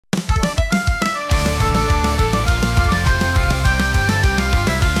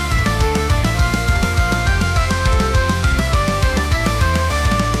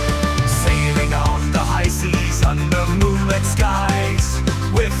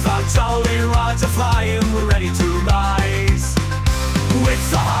flying, ready to rise. With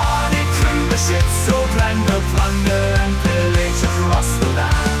the hardy crew, the ships so blend of plunder and pillage across the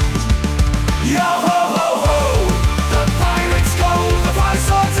land. Yo ho ho ho, the pirates go, the fire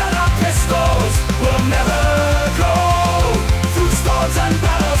swords and our pistols will never go. Through storms and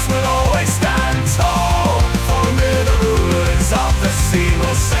battles we'll always stand tall, for we're the rulers of the sea.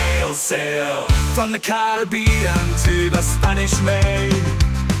 We'll sail, sail from the Caribbean to the Spanish Main.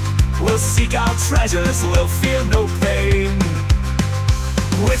 We'll seek our treasures, we'll feel no pain.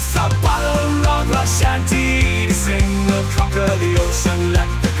 With a bottle of La Shanty to sing, we'll conquer the ocean, let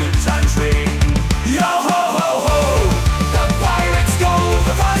the good times ring. Yo ho ho ho, the pirates go,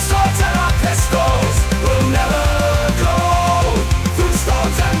 the fire swords and our pistols will never go. Through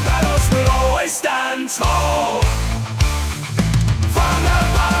storms and battles we'll always stand tall.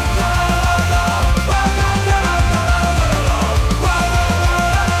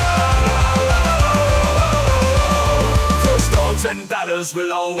 And battles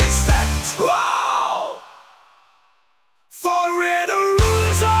will always stand. Wow! For we're the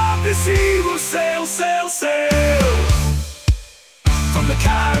rulers of the sea, we'll sail, sail, sail. From the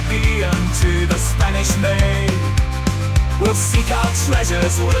Caribbean to the Spanish Main, we'll seek our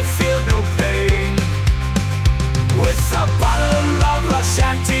treasures, we'll feel no pain. With a bottle of La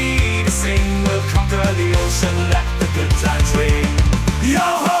Shanty to sing, we'll conquer the ocean, let the good times ring. Yo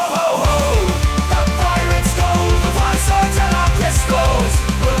ho ho ho, the pirates go, the fire swords and our pistols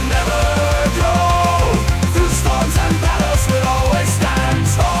will never go. Through storms and battles we'll always stand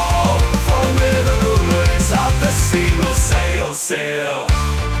tall, for we're the rulers of the sea. We'll sail, sail.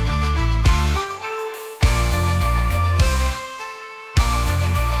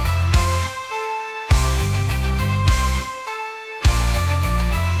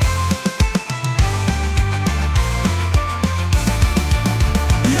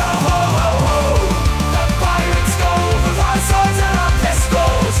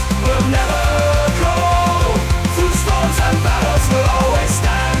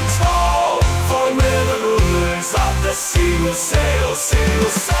 We'll sail, sail,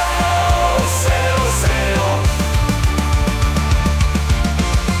 sail, sail, sail.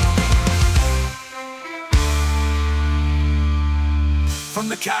 From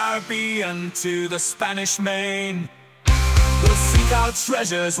the Caribbean to the Spanish Main, we'll seek our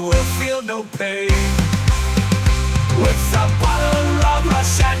treasures, we'll feel no pain. With a bottle of La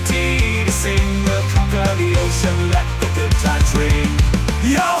Shanty to sing, we'll conquer the ocean, let the good times ring.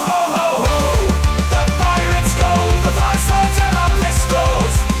 Yo ho ho ho, the pirates go, the fire swords and our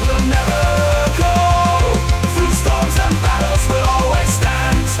pistols will never go. Through storms and battles we'll always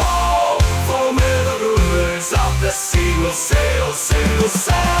stand tall, for we're the rulers of the sea. We'll sail, sail,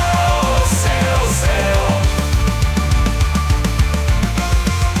 sail.